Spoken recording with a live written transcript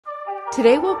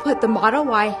Today we'll put the Model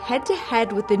Y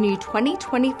head-to-head with the new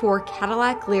 2024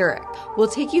 Cadillac Lyriq. We'll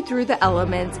take you through the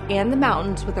elements and the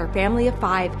mountains with our family of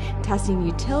 5, testing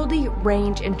utility,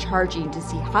 range, and charging to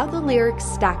see how the Lyriq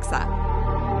stacks up.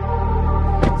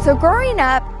 So growing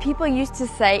up, people used to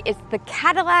say it's the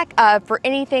Cadillac for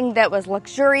anything that was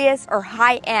luxurious or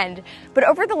high-end. But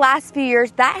over the last few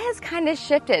years, that has kind of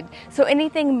shifted. So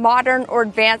anything modern or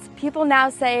advanced, people now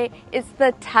say it's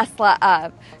the Tesla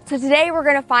of. So today we're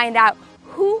going to find out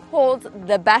who holds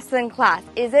the best in class.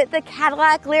 Is it the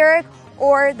Cadillac Lyriq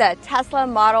or the Tesla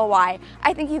Model Y?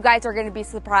 I think you guys are going to be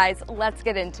surprised. Let's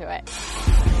get into it.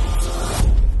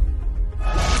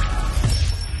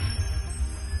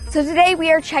 So today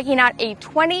we are checking out a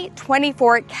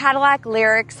 2024 Cadillac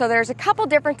Lyriq. So there's a couple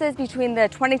differences between the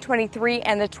 2023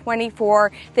 and the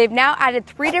 24. They've now added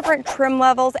 3 different trim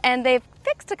levels and they've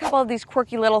fixed a couple of these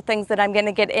quirky little things that I'm going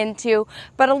to get into.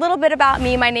 But a little bit about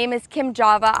me. My name is Kim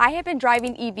Java. I have been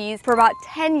driving EVs for about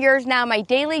 10 years now. My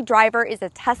daily driver is a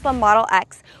Tesla Model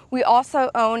X. We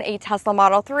also own a Tesla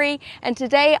Model 3, and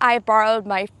today I borrowed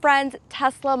my friend's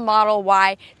Tesla Model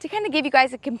Y to kind of give you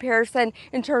guys a comparison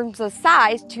in terms of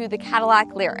size to the Cadillac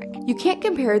Lyriq. You can't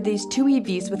compare these two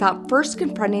EVs without first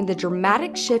confronting the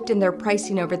dramatic shift in their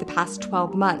pricing over the past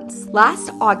 12 months.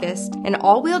 Last August, an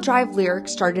all-wheel drive Lyriq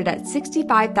started at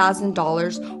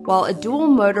 $65,000, while a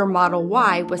dual-motor Model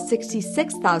Y was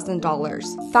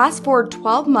 $66,000. Fast forward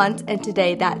 12 months, and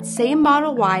today that same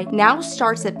Model Y now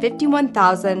starts at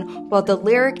 $51,000, while the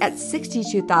Lyriq at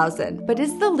 $62,000. But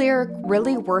is the Lyriq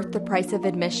really worth the price of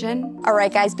admission? All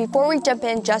right, guys, before we jump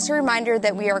in, just a reminder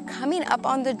that we are coming up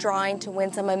on the drawing to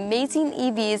win some amazing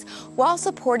EVs while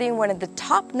supporting one of the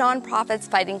top nonprofits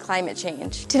fighting climate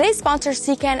change. Today's sponsor,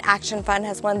 Secan Action Fund,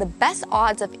 has one of the best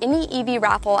odds of any EV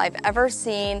raffle I've ever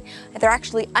seen. They're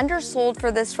actually undersold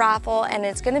for this raffle, and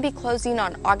it's going to be closing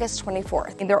on August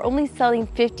 24th. And they're only selling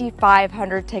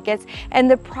 5,500 tickets, and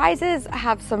the prizes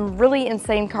have some really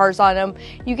insane cars on them.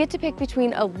 You get to pick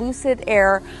between a Lucid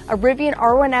Air, a Rivian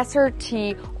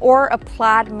R1T, or a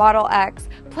Plaid Model X,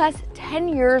 plus 10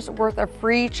 years worth of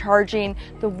free charging.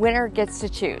 The winner gets to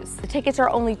choose. The tickets are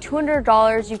only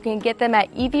 $200. You can get them at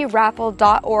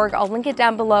evraffle.org. I'll link it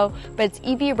down below, but it's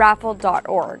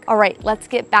evraffle.org. All right, let's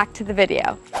get back to the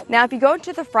video. Now, if you go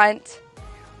to the front,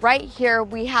 right here,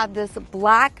 we have this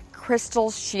black crystal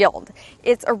shield.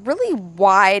 It's a really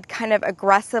wide, kind of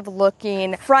aggressive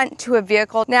looking front to a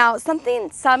vehicle. Now, something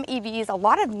some EVs, a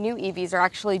lot of new EVs are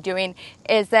actually doing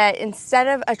is that instead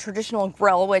of a traditional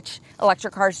grille, which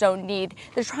electric cars don't need,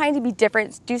 they're trying to be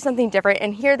different, do something different.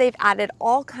 And here they've added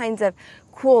all kinds of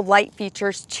cool light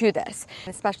features to this,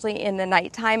 especially in the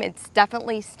nighttime. It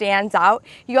definitely stands out.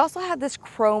 You also have this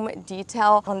chrome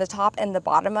detail on the top and the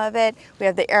bottom of it. We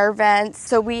have the air vents.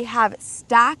 So we have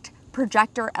stacked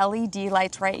projector LED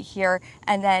lights right here,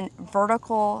 and then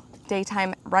vertical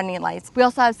daytime running lights. We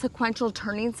also have sequential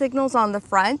turning signals on the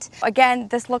front. Again,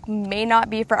 this look may not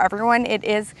be for everyone. It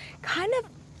is kind of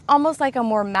almost like a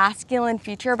more masculine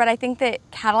feature, but I think that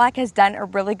Cadillac has done a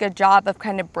really good job of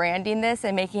kind of branding this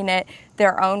and making it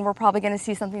their own. We're probably going to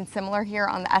see something similar here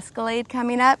on the Escalade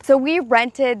coming up. So we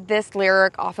rented this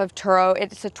Lyriq off of Turo.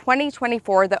 It's a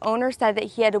 2024. The owner said that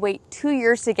he had to wait 2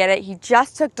 years to get it. He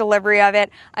just took delivery of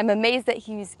it. I'm amazed that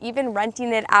he's even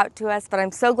renting it out to us, but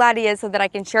I'm so glad he is so that I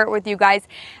can share it with you guys.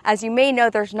 As you may know,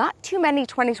 there's not too many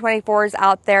 2024s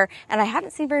out there, and I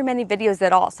haven't seen very many videos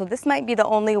at all. So this might be the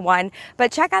only one,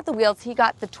 but check out the wheels. He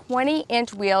got the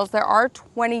 20-inch wheels. There are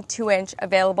 22-inch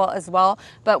available as well,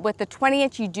 but with the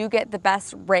 20-inch, you do get the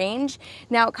best range.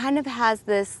 Now it kind of has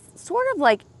this sort of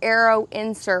like arrow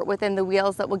insert within the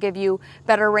wheels that will give you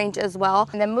better range as well.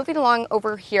 And then moving along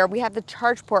over here, we have the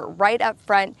charge port right up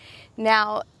front.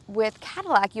 Now with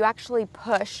Cadillac, you actually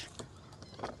push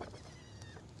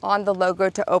on the logo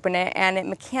to open it, and it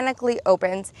mechanically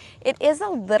opens. It is a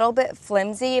little bit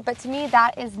flimsy, but to me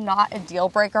that is not a deal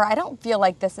breaker. I don't feel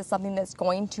like this is something that's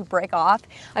going to break off.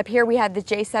 Up here we have the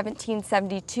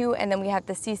J1772, and then we have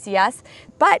the CCS.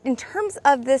 But in terms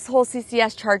of this whole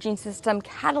CCS charging system,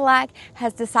 Cadillac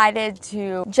has decided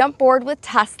to jump board with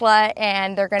Tesla,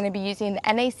 and they're going to be using the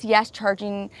NACS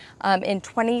charging in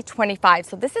 2025.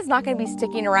 So this is not going to be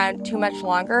sticking around too much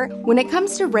longer. When it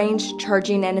comes to range,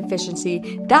 charging, and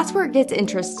efficiency, that's where it gets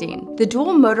interesting. The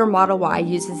dual motor Model Y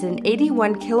uses an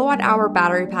 81 kilowatt hour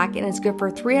battery pack and is good for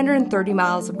 330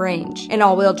 miles of range. An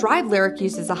all-wheel drive Lyriq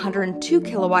uses a 102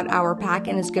 kilowatt hour pack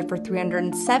and is good for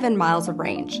 307 miles of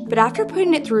range. But after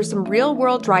putting it through some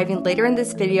real-world driving later in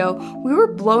this video, we were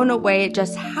blown away at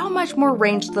just how much more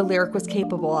range the Lyriq was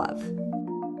capable of.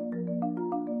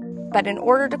 But in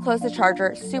order to close the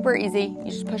charger, super easy.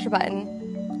 You just push a button.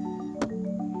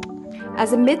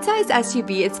 As a midsize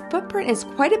SUV, its footprint is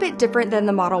quite a bit different than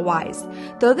the Model Ys.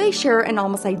 Though they share an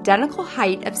almost identical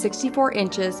height of 64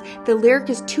 inches, the Lyriq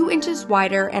is 2 inches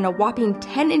wider and a whopping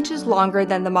 10 inches longer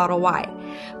than the Model Y.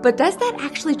 But does that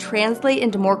actually translate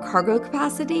into more cargo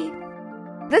capacity?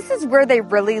 This is where they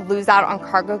really lose out on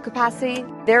cargo capacity.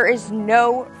 There is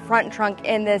no front trunk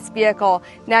in this vehicle.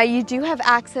 Now you do have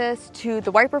access to the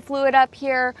wiper fluid up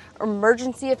here.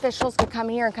 Emergency officials could come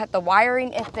here and cut the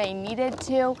wiring if they needed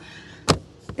to.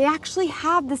 They actually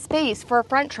have the space for a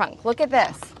front trunk. Look at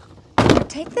this.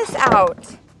 Take this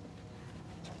out.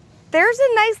 There's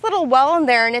a nice little well in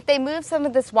there, and if they move some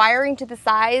of this wiring to the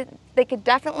side, they could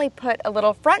definitely put a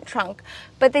little front trunk,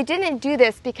 but they didn't do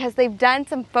this because they've done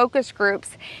some focus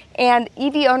groups and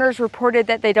EV owners reported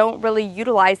that they don't really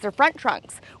utilize their front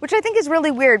trunks, which I think is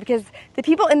really weird because the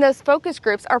people in those focus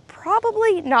groups are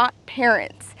probably not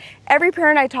parents. Every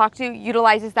parent I talk to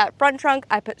utilizes that front trunk.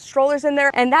 I put strollers in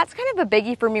there, and that's kind of a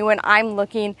biggie for me when I'm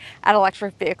looking at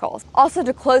electric vehicles. Also,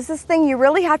 to close this thing, you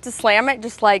really have to slam it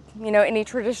just like, any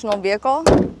traditional vehicle.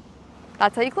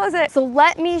 That's how you close it. So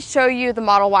let me show you the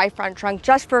Model Y front trunk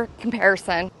just for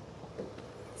comparison.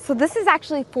 So this is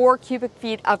actually 4 cubic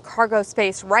feet of cargo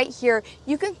space right here.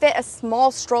 You can fit a small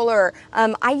stroller.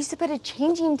 I used to put a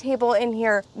changing table in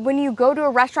here. When you go to a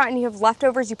restaurant and you have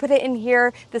leftovers, you put it in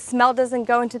here. The smell doesn't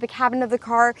go into the cabin of the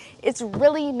car. It's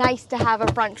really nice to have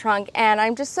a front trunk, and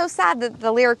I'm just so sad that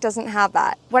the Lyriq doesn't have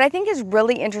that. What I think is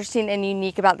really interesting and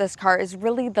unique about this car is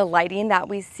really the lighting that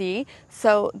we see.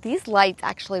 So these lights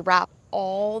actually wrap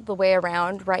all the way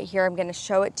around right here. I'm going to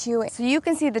show it to you. So you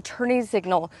can see the turning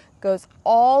signal goes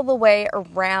all the way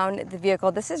around the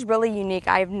vehicle. This is really unique.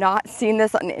 I have not seen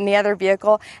this on any other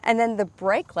vehicle. And then the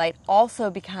brake light also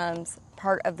becomes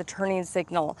part of the turning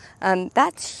signal.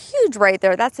 That's huge right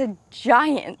there. That's a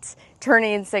giant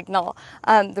turning signal.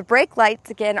 The brake lights,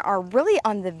 again, are really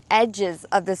on the edges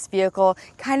of this vehicle,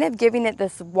 kind of giving it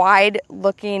this wide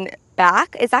looking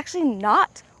back. It's actually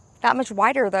not that much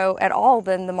wider though at all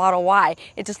than the Model Y.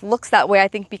 It just looks that way, I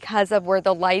think, because of where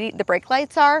the brake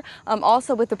lights are.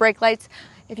 Also with the brake lights,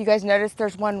 if you guys notice,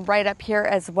 there's one right up here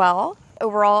as well.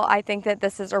 Overall, I think that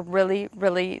this is a really,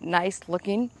 really nice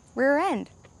looking rear end.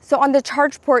 So on the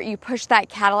charge port, you push that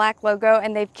Cadillac logo,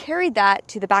 and they've carried that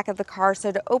to the back of the car.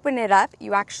 So to open it up,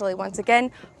 you actually, once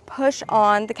again, push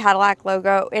on the Cadillac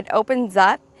logo. It opens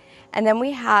up, and then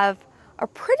we have a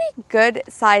pretty good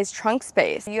sized trunk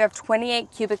space. You have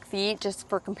 28 cubic feet. Just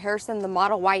for comparison, the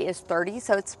Model Y is 30,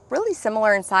 so it's really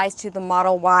similar in size to the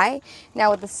Model Y.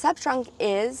 Now the sub-trunk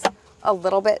is a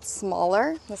little bit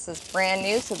smaller. This is brand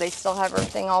new, so they still have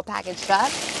everything all packaged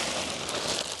up.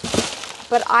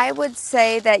 But I would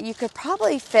say that you could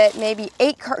probably fit maybe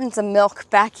 8 cartons of milk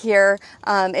back here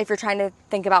if you're trying to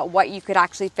think about what you could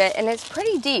actually fit. And it's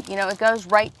pretty deep, it goes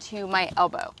right to my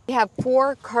elbow. We have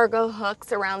 4 cargo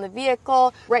hooks around the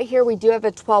vehicle. Right here we do have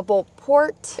a 12-volt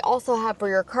port. We also have for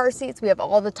your car seats, we have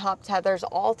all the top tethers,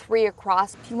 all 3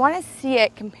 across. If you want to see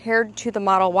it compared to the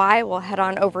Model Y, we'll head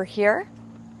on over here.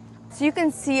 So you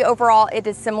can see overall it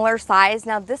is similar size.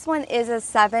 Now this one is a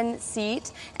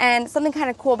 7-seat, and something kind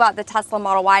of cool about the Tesla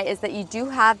Model Y is that you do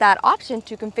have that option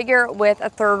to configure with a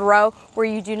 3rd row, where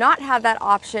you do not have that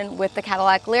option with the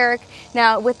Cadillac Lyriq.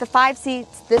 Now with the 5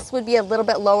 seats, this would be a little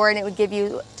bit lower and it would give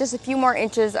you just a few more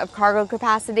inches of cargo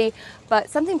capacity. But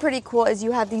something pretty cool is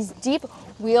you have these deep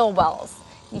wheel wells.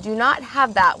 You do not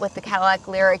have that with the Cadillac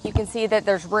Lyriq. You can see that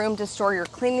there's room to store your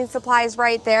cleaning supplies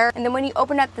right there. And then when you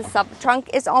open up the sub-trunk,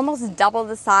 it's almost double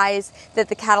the size that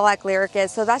the Cadillac Lyriq is.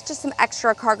 So that's just some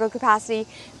extra cargo capacity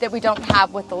that we don't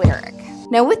have with the Lyriq.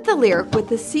 Now with the Lyriq, with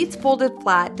the seats folded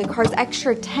flat, the car's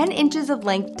extra 10 inches of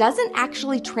length doesn't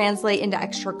actually translate into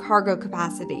extra cargo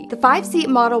capacity. The 5-seat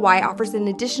Model Y offers an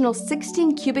additional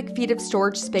 16 cubic feet of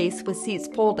storage space with seats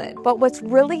folded. But what's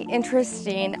really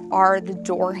interesting are the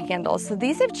door handles. So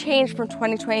these have changed from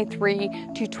 2023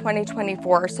 to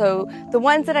 2024. So the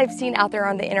ones that I've seen out there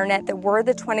on the internet that were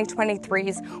the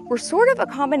 2023s were sort of a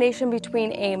combination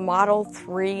between a Model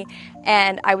 3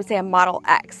 and I would say a Model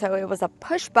X. So it was a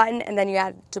push button and then you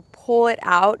had to pull it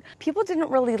out. People didn't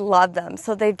really love them.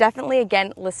 So they've definitely,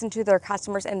 again, listened to their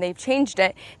customers and they've changed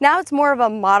it. Now it's more of a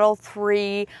Model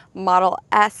 3, Model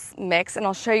S mix, and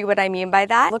I'll show you what I mean by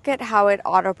that. Look at how it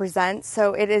auto presents.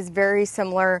 So it is very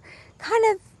similar kind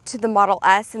of to the Model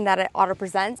S in that it auto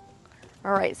presents.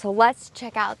 All right, so let's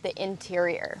check out the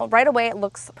interior. Well, right away, it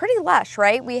looks pretty lush,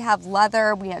 right? We have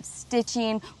leather, we have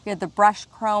stitching, we have the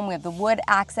brushed chrome, we have the wood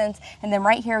accents, and then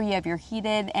right here you have your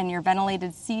heated and your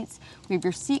ventilated seats. We have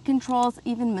your seat controls,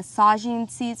 even massaging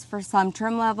seats for some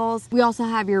trim levels. We also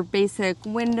have your basic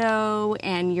window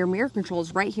and your mirror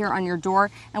controls right here on your door.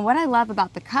 And what I love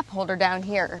about the cup holder down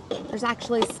here, there's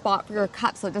actually a spot for your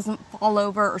cup so it doesn't fall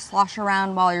over or slosh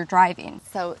around while you're driving.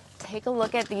 So take a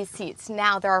look at these seats.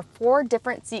 Now there are 4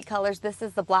 different seat colors. This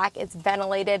is the black, it's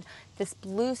ventilated. This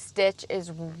blue stitch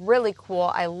is really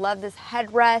cool. I love this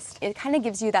headrest. It kind of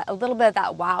gives you that a little bit of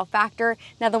that wow factor.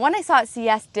 Now the one I saw at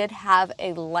CES did have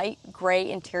a light gray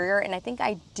interior, and I think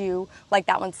I do like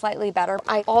that one slightly better.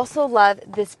 I also love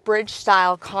this bridge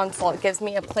style console. It gives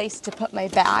me a place to put my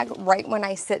bag right when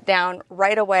I sit down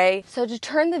right away. So to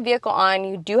turn the vehicle on,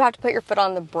 you do have to put your foot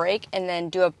on the brake and then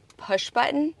do a push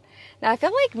button. Now, I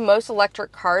feel like most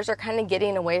electric cars are kind of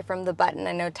getting away from the button.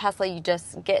 I know Tesla, you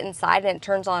just get inside and it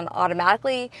turns on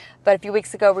automatically. But a few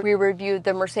weeks ago, we reviewed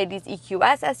the Mercedes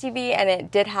EQS SUV and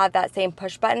it did have that same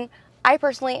push button. I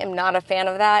personally am not a fan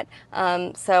of that.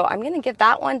 So I'm going to give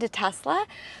that one to Tesla.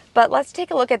 But let's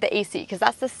take a look at the AC, because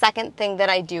that's the second thing that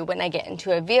I do when I get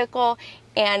into a vehicle.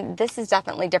 And this is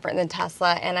definitely different than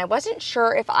Tesla. And I wasn't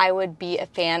sure if I would be a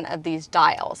fan of these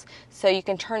dials. So you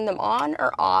can turn them on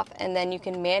or off, and then you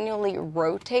can manually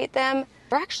rotate them.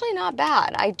 They're actually not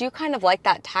bad. I do kind of like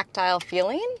that tactile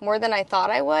feeling more than I thought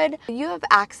I would. You have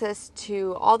access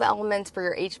to all the elements for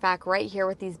your HVAC right here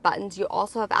with these buttons. You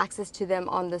also have access to them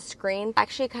on the screen. I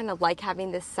actually kind of like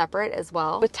having this separate as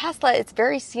well. With Tesla, it's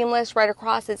very seamless right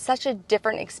across. It's such a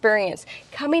different experience.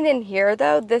 Coming in here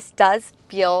though, this does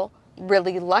feel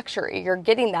really luxury. You're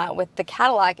getting that with the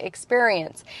Cadillac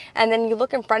experience. And then you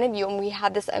look in front of you and we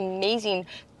have this amazing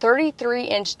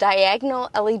 33-inch diagonal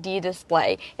LED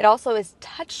display. It also is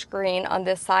touchscreen on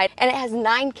this side, and it has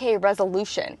 9K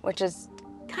resolution, which is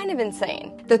kind of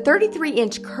insane. The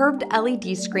 33-inch curved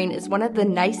LED screen is one of the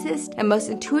nicest and most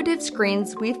intuitive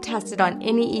screens we've tested on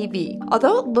any EV.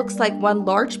 Although it looks like one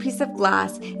large piece of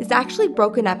glass, it's actually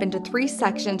broken up into 3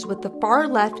 sections, with the far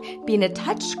left being a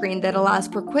touch screen that allows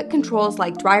for quick controls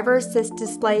like driver assist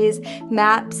displays,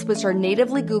 maps, which are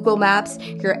natively Google Maps,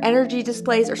 your energy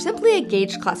displays, or simply a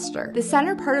gauge cluster. The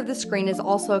center part of the screen is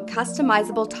also a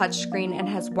customizable touchscreen and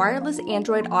has wireless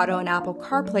Android Auto and Apple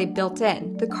CarPlay built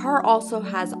in. The car also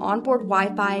has onboard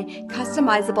Wi-Fi,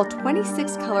 customizable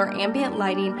 26-color ambient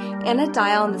lighting, and a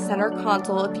dial in the center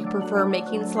console if you prefer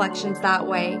making selections that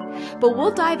way. But we'll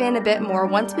dive in a bit more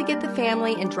once we get the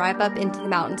family and drive up into the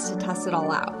mountains to test it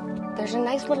all out. There's a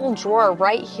nice little drawer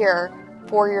right here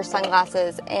for your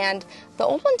sunglasses, and the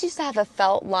old ones used to have a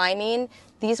felt lining.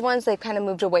 These ones, they've kind of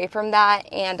moved away from that,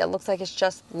 and it looks like it's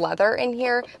just leather in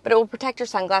here, but it will protect your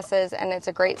sunglasses, and it's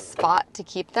a great spot to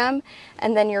keep them.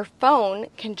 And then your phone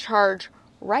can charge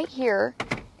right here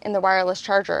in the wireless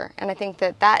charger, and I think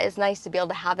that that is nice to be able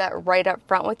to have that right up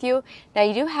front with you. Now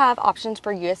you do have options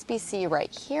for USB-C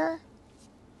right here,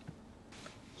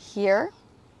 here,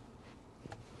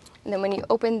 and then when you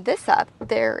open this up,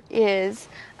 there is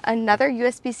another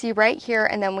USB-C right here,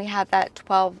 and then we have that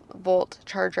 12-volt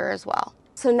charger as well.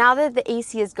 So now that the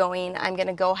AC is going, I'm going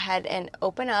to go ahead and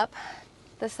open up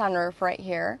the sunroof right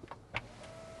here.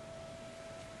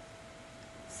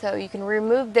 So you can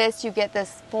remove this, you get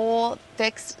this full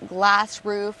fixed glass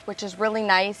roof, which is really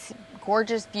nice.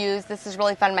 Gorgeous views. This is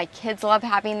really fun. My kids love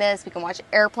having this. We can watch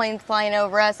airplanes flying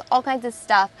over us, all kinds of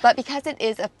stuff. But because it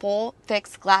is a full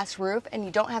fixed glass roof and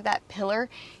you don't have that pillar,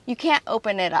 you can't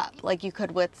open it up like you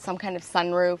could with some kind of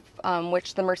sunroof,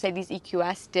 which the Mercedes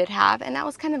EQS did have, and that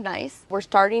was kind of nice. We're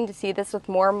starting to see this with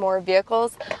more and more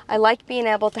vehicles. I like being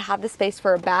able to have the space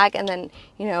for a bag and then,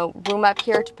 you know, room up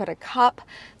here to put a cup.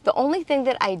 The only thing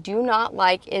that I do not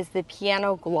like is the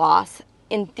piano gloss.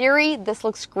 In theory, this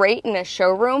looks great in a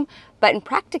showroom, but in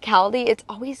practicality, it's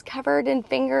always covered in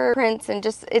fingerprints and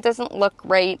just, it doesn't look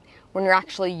great when you're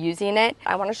actually using it.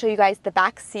 I want to show you guys the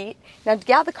back seat. Now to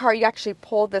get out of the car, you actually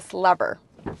pull this lever.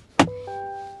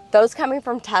 Those coming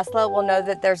from Tesla will know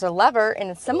that there's a lever in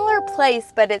a similar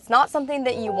place, but it's not something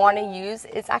that you want to use.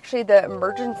 It's actually the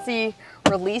emergency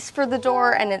release for the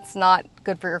door, and it's not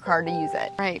good for your car to use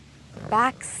it. Right,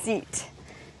 back seat.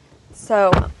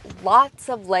 So lots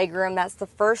of legroom. That's the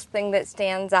first thing that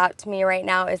stands out to me right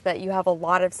now, is that you have a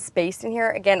lot of space in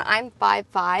here. Again, I'm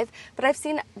 5'5", but I've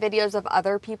seen videos of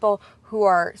other people who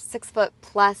are 6 foot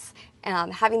plus,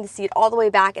 having the seat all the way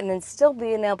back and then still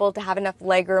being able to have enough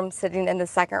legroom sitting in the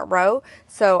second row.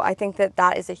 So I think that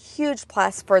that is a huge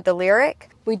plus for the Lyriq.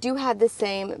 We do have the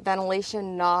same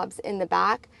ventilation knobs in the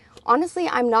back. Honestly,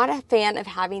 I'm not a fan of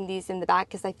having these in the back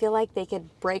because I feel like they could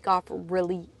break off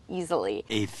really easily.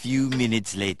 A few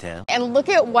minutes later. And look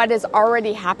at what is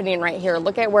already happening right here.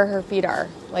 Look at where her feet are.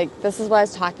 Like, this is what I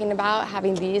was talking about.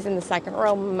 Having these in the second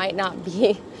row might not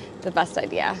be the best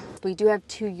idea. We do have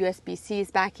 2 USB-Cs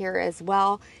back here as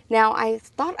well. Now, I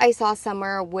thought I saw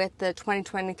somewhere with the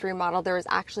 2023 model there was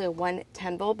actually a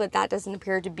 110 volt, but that doesn't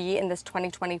appear to be in this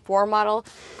 2024 model.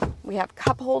 We have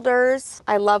cup holders.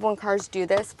 I love when cars do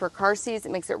this for car seats.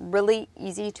 It makes it really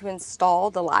easy to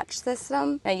install the latch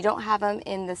system. Now, you don't have them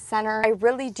in the center. I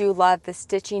really do love the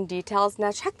stitching details.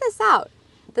 Now, check this out.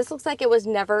 This looks like it was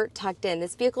never tucked in.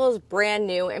 This vehicle is brand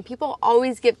new, and people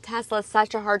always give Tesla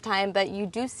such a hard time, but you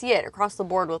do see it across the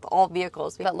board with all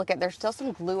vehicles. But look at, there's still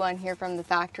some glue on here from the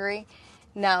factory.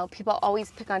 Now, people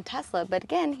always pick on Tesla, but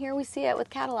again, here we see it with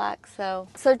Cadillac. So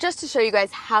just to show you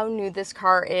guys how new this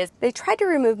car is, they tried to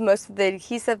remove most of the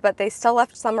adhesive, but they still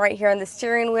left some right here on the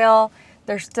steering wheel.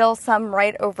 There's still some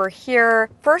right over here.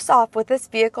 First off, with this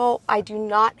vehicle, I do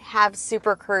not have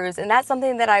Super Cruise, and that's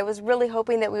something that I was really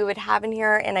hoping that we would have in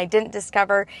here, and I didn't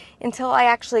discover until I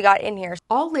actually got in here.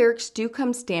 All Lyriqs do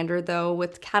come standard though,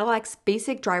 with Cadillac's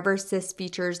basic driver assist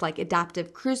features like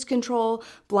adaptive cruise control,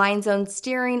 blind zone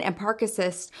steering, and park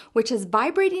assist, which has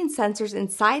vibrating sensors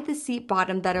inside the seat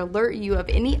bottom that alert you of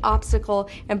any obstacle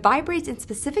and vibrates in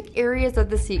specific areas of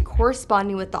the seat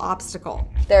corresponding with the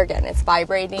obstacle. There again, it's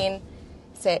vibrating.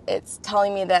 It's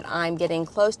telling me that I'm getting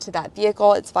close to that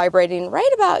vehicle. It's vibrating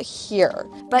right about here.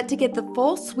 But to get the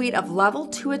full suite of level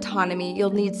 2 autonomy,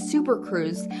 you'll need Super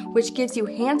Cruise, which gives you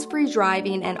hands-free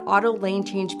driving and auto lane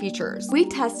change features. We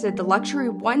tested the Luxury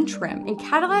 1 trim, and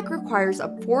Cadillac requires a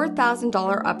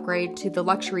 $4,000 upgrade to the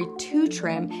Luxury 2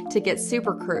 trim to get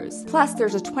Super Cruise. Plus,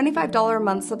 there's a $25 a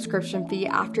month subscription fee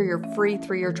after your free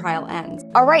 3-year trial ends.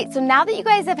 All right, so now that you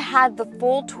guys have had the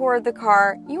full tour of the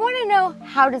car, you want to know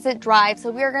how does it drive.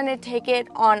 So we are going to take it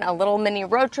on a little mini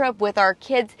road trip with our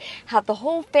kids, have the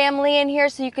whole family in here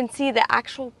so you can see the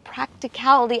actual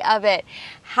practicality of it.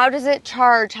 How does it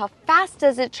charge? How fast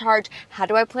does it charge? How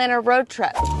do I plan a road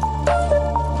trip?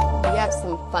 We have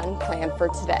some fun planned for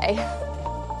today.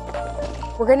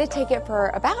 We're going to take it for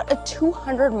about a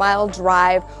 200-mile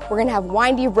drive. We're going to have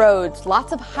windy roads,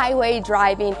 lots of highway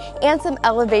driving, and some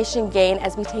elevation gain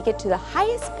as we take it to the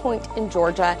highest point in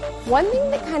Georgia. One thing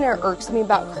that kind of irks me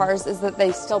about cars is that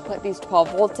they still put these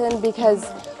 12 volts in, because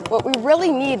what we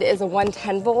really need is a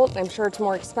 110 volt. I'm sure it's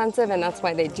more expensive, and that's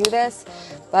why they do this,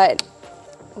 but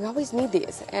we always need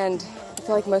these, and I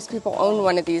feel like most people own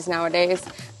one of these nowadays,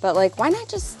 but like, why not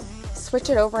just switch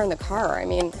it over in the car? I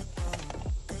mean,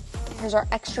 here's our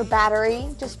extra battery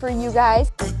just for you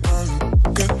guys.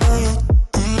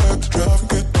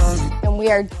 And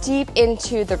we are deep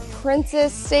into the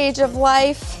princess stage of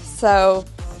life, so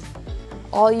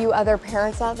all you other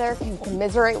parents out there can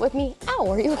commiserate with me.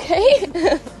 Ow, are you okay?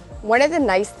 One of the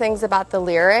nice things about the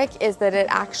Lyriq is that it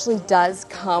actually does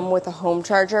come with a home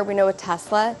charger. We know with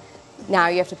Tesla, now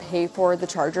you have to pay for the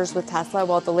chargers with Tesla.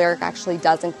 Well, the Lyriq actually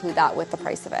does include that with the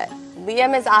price of it.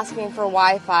 Liam is asking for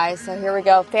Wi-Fi, so here we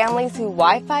go. Families who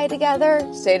Wi-Fi together,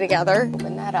 stay together.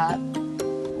 Open that up.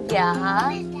 Yeah.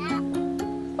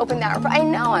 Open that up. I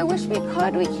know, I wish we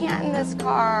could. We can't in this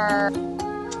car.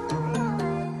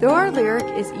 Though our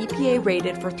Lyriq is EPA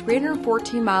rated for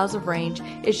 314 miles of range,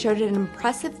 it showed an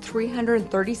impressive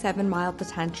 337 mile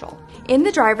potential. In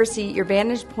the driver's seat, your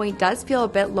vantage point does feel a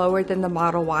bit lower than the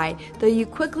Model Y, though you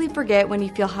quickly forget when you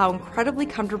feel how incredibly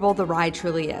comfortable the ride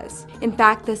truly is. In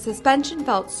fact, the suspension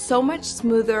felt so much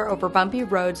smoother over bumpy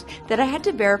roads that I had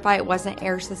to verify it wasn't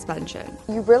air suspension.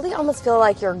 You really almost feel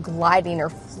like you're gliding or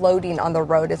floating on the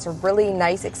road. It's a really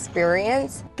nice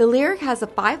experience. The Lyriq has a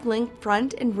 5-link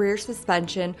front and rear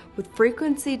suspension with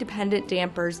frequency-dependent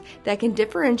dampers that can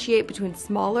differentiate between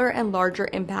smaller and larger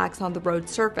impacts on the road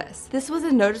surface. This was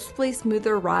a noticeably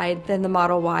smoother ride than the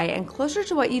Model Y and closer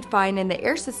to what you'd find in the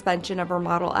air suspension of our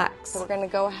Model X. So we're going to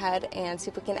go ahead and see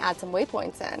if we can add some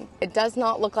waypoints in. It does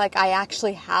not look like I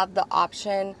actually have the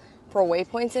option for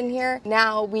waypoints in here.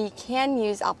 Now, we can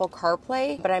use Apple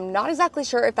CarPlay, but I'm not exactly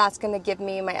sure if that's going to give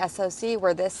me my SOC,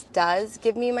 where this does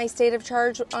give me my state of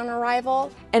charge on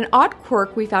arrival. An odd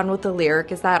quirk we found with the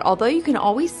Lyriq is that although you can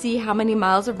always see how many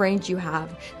miles of range you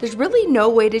have, there's really no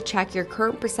way to check your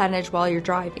current percentage while you're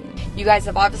driving. You guys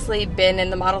have obviously been in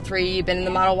the Model 3, you've been in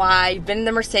the Model Y, you've been in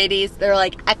the Mercedes. They're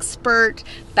like expert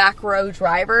back row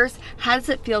drivers. How does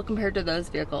it feel compared to those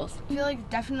vehicles? I feel like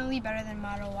definitely better than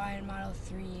Model Y and Model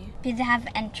 3. Does it have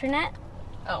internet?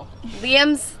 Oh,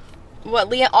 Liam's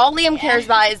all Liam cares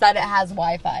about is that it has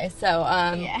Wi-Fi. So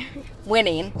yeah.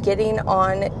 Winning. Getting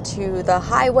on to the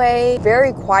highway,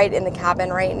 very quiet in the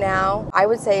cabin right now. I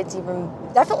would say it's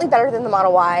definitely better than the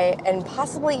Model Y and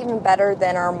possibly even better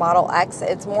than our Model X.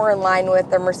 It's more in line with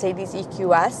the Mercedes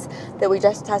EQS that we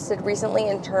just tested recently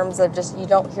in terms of just you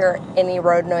don't hear any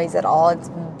road noise at all. It's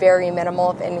very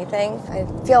minimal, if anything. I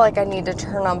feel like I need to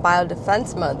turn on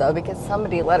biodefense mode though because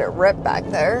somebody let it rip back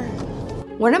there.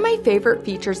 One of my favorite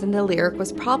features in the Lyriq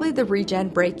was probably the regen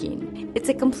braking. It's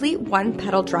a complete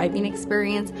one-pedal driving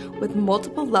experience with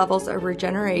multiple levels of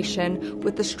regeneration,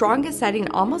 with the strongest setting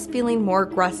almost feeling more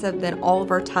aggressive than all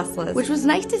of our Teslas, which was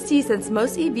nice to see since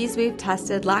most EVs we've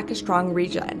tested lack a strong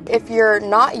regen. If you're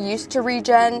not used to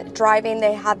regen driving,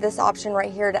 they have this option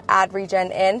right here to add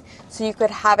regen in, so you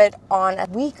could have it on a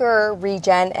weaker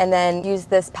regen and then use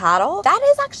this paddle. That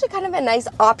is actually kind of a nice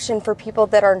option for people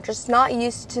that are just not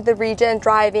used to the regen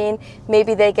driving.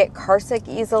 Maybe they get carsick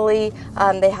easily.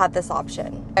 They have this option.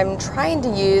 I'm trying to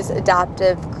use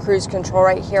adaptive cruise control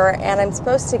right here, and I'm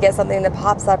supposed to get something that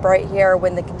pops up right here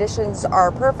when the conditions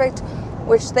are perfect,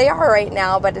 which they are right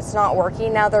now, but it's not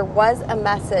working. Now, there was a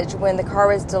message when the car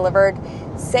was delivered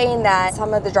saying that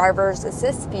some of the driver's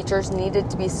assist features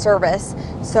needed to be serviced,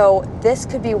 so this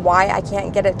could be why I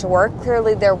can't get it to work.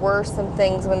 Clearly, there were some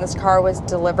things when this car was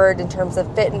delivered in terms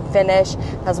of fit and finish,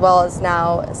 as well as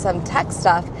now some tech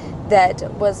stuff that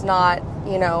was not,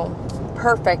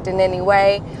 perfect in any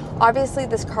way. Obviously,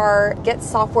 this car gets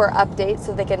software updates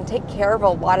so they can take care of a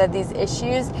lot of these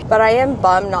issues, but I am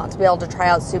bummed not to be able to try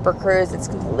out Super Cruise. It's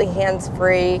completely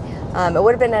hands-free. It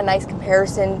would have been a nice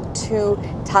comparison to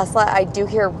Tesla. I do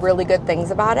hear really good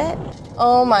things about it.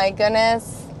 Oh my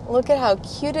goodness. Look at how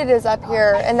cute it is up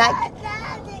here. And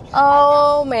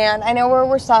oh man, I know where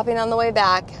we're stopping on the way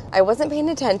back. I wasn't paying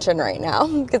attention right now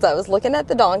because I was looking at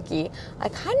the donkey. I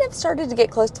kind of started to get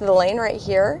close to the lane right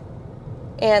here,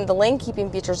 and the lane keeping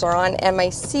features are on, and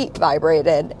my seat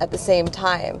vibrated at the same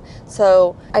time.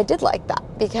 So I did like that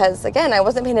because, again, I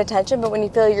wasn't paying attention, but when you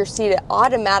feel your seat, it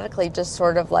automatically just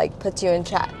sort of like puts you in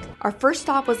check. Our first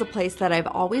stop was a place that I've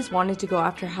always wanted to go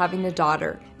after having a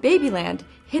daughter. Babyland,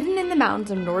 hidden in the mountains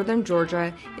of northern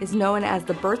Georgia, is known as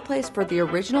the birthplace for the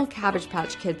original Cabbage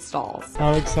Patch Kids dolls.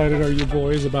 How excited are you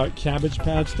boys about Cabbage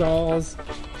Patch dolls?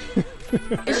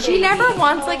 She never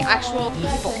wants like actual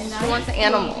people, she wants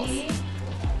animals.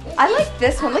 I like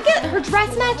this one. Look at her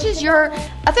dress matches your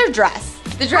other dress.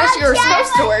 The dress you were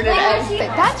supposed to wear today.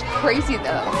 That's crazy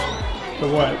though. The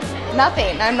what?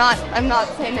 Nothing. I'm not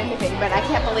saying anything, but I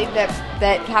can't believe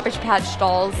that Cabbage Patch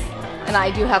dolls and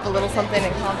I do have a little something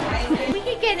in common. We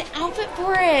could get an outfit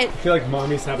for it. I feel like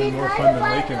mommy's having more fun than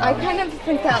Lake and I kind of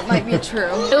think that might be true.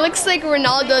 It looks like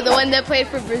Ronaldo, the one that played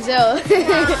for Brazil.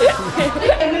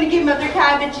 I'm going to give Mother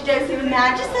Cabbage a dose of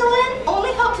Imagicillin.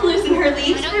 Only help to loosen her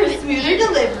leaves for a smoother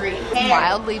delivery.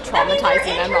 Mildly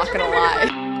traumatizing, I'm not going to lie.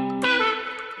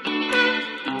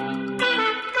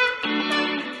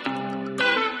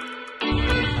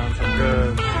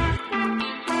 Good.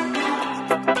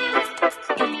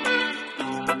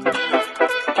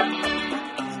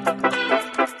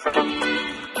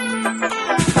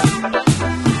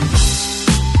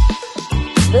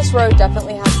 This road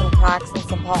definitely has some cracks and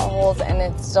some potholes, and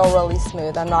it's still really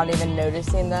smooth. I'm not even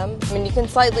noticing them. I mean, you can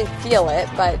slightly feel it,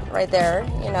 but right there,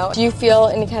 Do you feel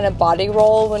any kind of body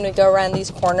roll when we go around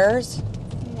these corners?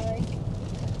 No.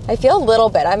 I feel a little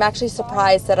bit. I'm actually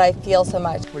surprised that I feel so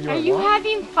much. Are you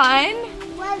having fun?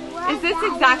 Is this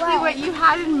exactly what you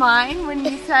had in mind when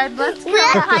you said, let's go to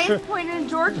the highest point in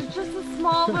Georgia, just a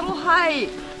small little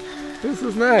hike? This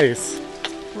is nice.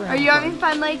 Are you having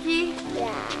fun, Lakey?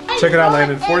 Yeah. Check it out,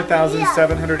 Landon.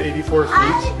 4,784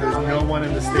 feet. There's no one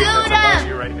in the state that's above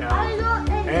you right now.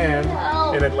 And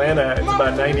in Atlanta, it's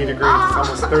about 90 degrees. It's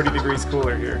almost 30 degrees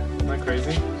cooler here. Isn't that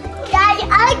crazy? Daddy,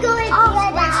 I'm going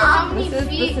to This is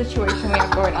the situation we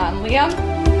have going on. Liam?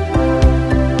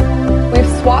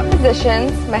 We've swapped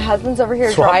positions. My husband's over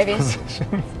here driving.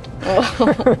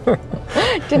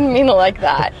 Didn't mean it like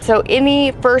that. So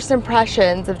any first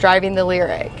impressions of driving the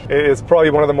Lyriq? It's probably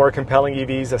one of the more compelling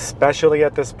EVs, especially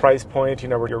at this price point,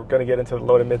 where you're going to get into the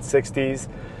low to mid 60s.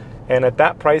 And at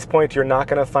that price point, you're not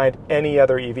going to find any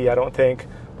other EV, I don't think,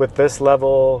 with this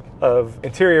level of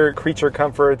interior creature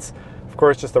comforts. Of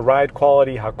course, just the ride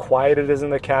quality, how quiet it is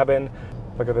in the cabin.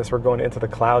 Look at this, we're going into the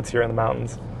clouds here in the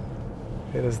mountains.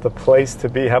 It is the place to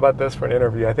be. How about this for an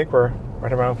interview? I think we're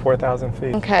right around 4,000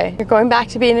 feet. Okay, you're going back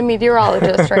to being a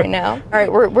meteorologist right now. All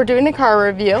right, we're doing a car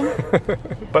review.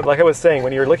 But like I was saying,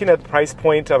 when you're looking at the price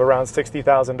point of around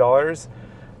 $60,000,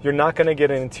 you're not going to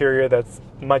get an interior that's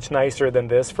much nicer than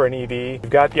this for an EV. You've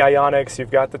got the Ioniqs,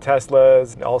 you've got the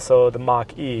Teslas, and also the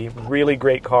Mach-E. Really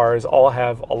great cars, all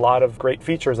have a lot of great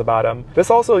features about them. This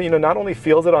also, not only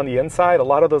feels it on the inside, a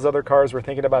lot of those other cars were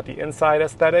thinking about the inside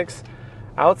aesthetics.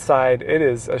 Outside, it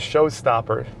is a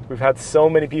showstopper. We've had so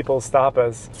many people stop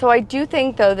us. So I do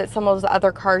think, though, that some of those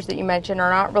other cars that you mentioned are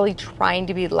not really trying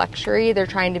to be luxury. They're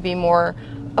trying to be more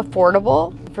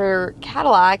affordable. For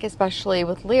Cadillac, especially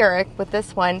with Lyriq, with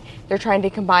this one, they're trying to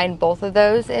combine both of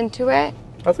those into it.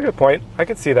 That's a good point. I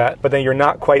could see that. But then you're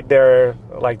not quite there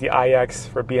like the iX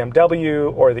for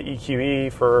BMW or the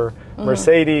EQE for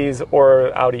Mercedes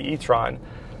or Audi e-tron.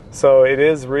 So it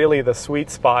is really the sweet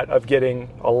spot of getting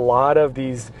a lot of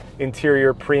these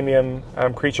interior premium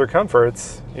creature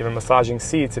comforts, even massaging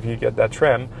seats if you get that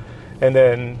trim, and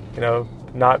then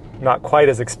not quite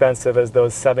as expensive as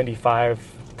those $75,000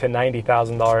 to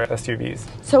 $90,000 SUVs.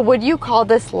 So would you call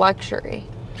this luxury?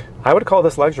 I would call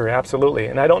this luxury, absolutely.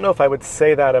 And I don't know if I would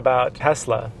say that about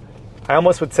Tesla. I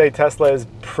almost would say Tesla is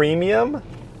premium,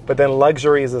 but then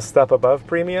luxury is a step above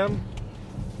premium.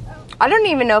 I don't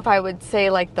even know if I would say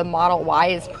like the Model Y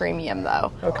is premium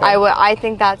though. Okay. I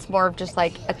think that's more of just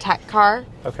like a tech car.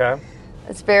 Okay.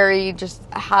 It's very just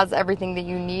has everything that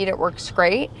you need. It works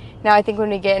great. Now I think when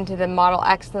we get into the Model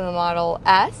X and the Model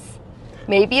S,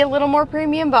 maybe a little more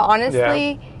premium, but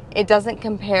honestly, it doesn't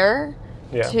compare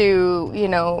to,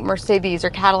 Mercedes or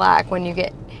Cadillac when you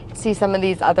see some of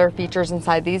these other features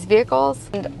inside these vehicles.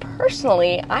 And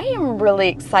personally, I am really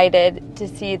excited to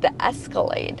see the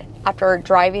Escalade. After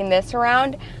driving this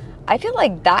around, I feel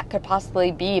like that could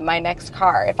possibly be my next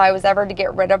car. If I was ever to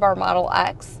get rid of our Model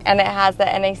X and it has the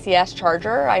NACS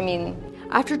charger,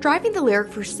 After driving the Lyriq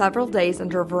for several days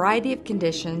under a variety of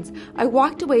conditions, I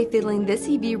walked away feeling this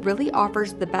EV really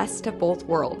offers the best of both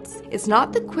worlds. It's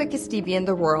not the quickest EV in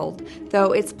the world,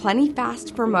 though it's plenty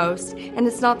fast for most, and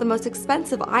it's not the most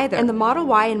expensive either, and the Model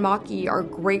Y and Mach-E are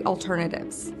great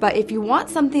alternatives. But if you want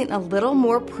something a little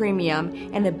more premium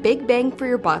and a big bang for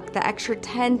your buck, the extra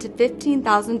 $10,000 to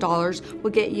 $15,000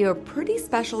 will get you a pretty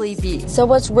special EV. So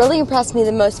what's really impressed me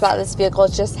the most about this vehicle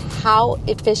is just how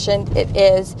efficient it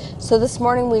is. So this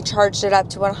morning we charged it up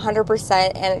to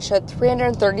 100% and it showed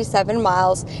 337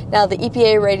 miles. Now the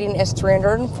EPA rating is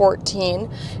 314,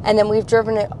 and then we've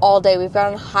driven it all day. We've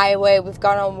gone on highway, we've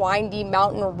gone on windy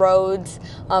mountain roads,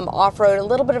 off-road, a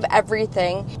little bit of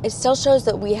everything. It still shows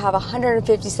that we have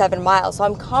 157 miles, so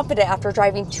I'm confident after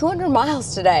driving 200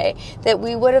 miles today that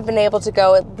we would have been able to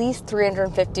go at least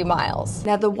 350 miles.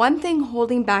 Now the one thing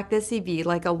holding back this EV,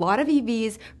 like a lot of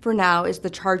EVs for now, is the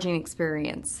charging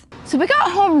experience. So we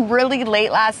got home really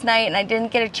late last night and I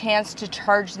didn't get a chance to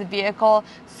charge the vehicle,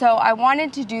 so I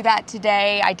wanted to do that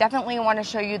today. I definitely want to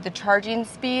show you the charging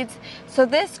speeds. So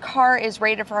this car is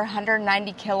rated for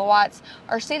 190 kilowatts.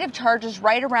 Our state of charge is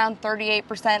right around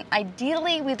 38%.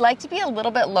 Ideally, we'd like to be a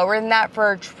little bit lower than that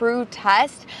for a true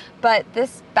test, but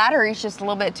this battery is just a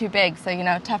little bit too big,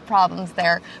 so tough problems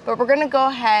there. But we're gonna go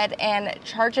ahead and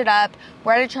charge it up.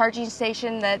 We're at a charging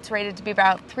station that's rated to be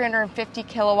about 350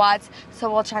 kilowatts,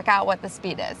 so we'll check out what the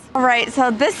speed is. All right,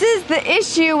 so this is the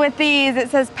issue with these. It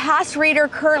says past reader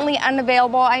currently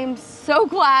unavailable. I am so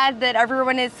glad that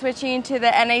everyone is switching to the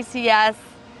NACS.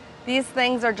 These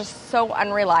things are just so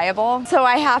unreliable. So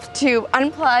I have to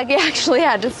unplug. I actually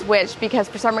had to switch because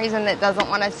for some reason it doesn't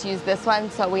want us to use this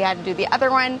one, so we had to do the other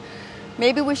one.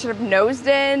 Maybe we should have nosed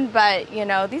in, but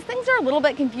these things are a little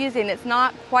bit confusing. It's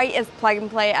not quite as plug and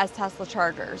play as Tesla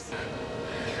chargers.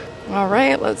 All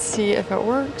right, let's see if it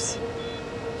works.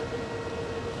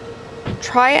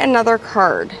 Try another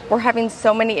card. We're having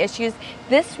so many issues.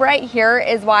 This right here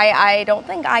is why I don't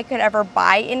think I could ever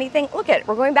buy anything. Look at it,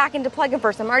 we're going back into plug-in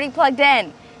first. I'm already plugged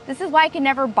in. This is why I could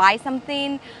never buy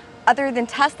something other than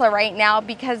Tesla right now,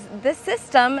 because this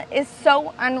system is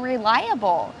so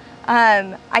unreliable.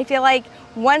 I feel like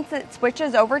once it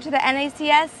switches over to the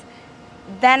NACS,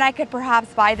 then I could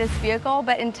perhaps buy this vehicle,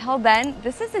 but until then,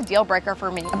 this is a deal breaker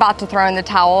for me. About to throw in the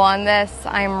towel on this.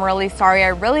 I'm really sorry. I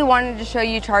really wanted to show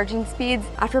you charging speeds.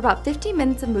 After about 15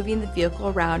 minutes of moving the vehicle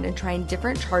around and trying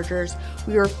different chargers,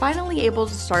 we were finally able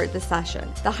to start the session.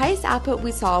 The highest output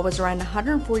we saw was around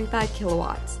 145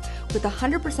 kilowatts, with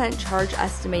 100% charge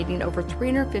estimating over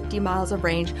 350 miles of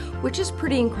range, which is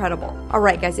pretty incredible.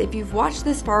 Alright guys, if you've watched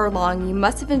this far along, you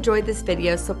must have enjoyed this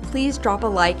video, so please drop a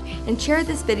like and share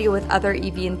this video with other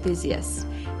EV enthusiasts.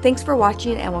 Thanks for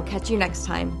watching, and we'll catch you next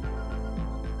time.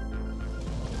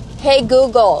 Hey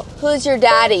Google, who's your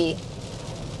daddy?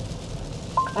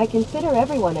 I consider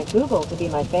everyone at Google to be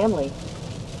my family.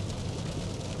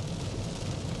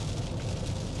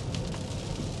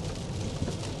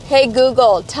 Hey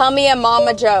Google, tell me a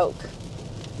mama joke.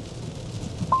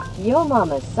 Yo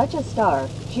mama's such a star,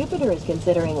 Jupiter is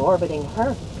considering orbiting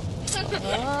her.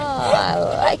 Oh, I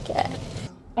like it.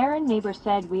 Aaron Neighbor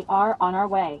said we are on our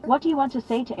way. What do you want to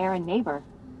say to Aaron Neighbor?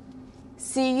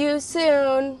 See you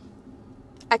soon!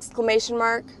 Exclamation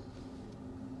mark.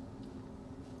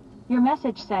 Your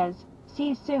message says, see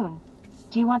you soon.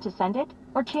 Do you want to send it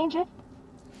or change it?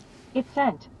 It's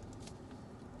sent.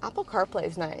 Apple CarPlay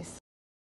is nice.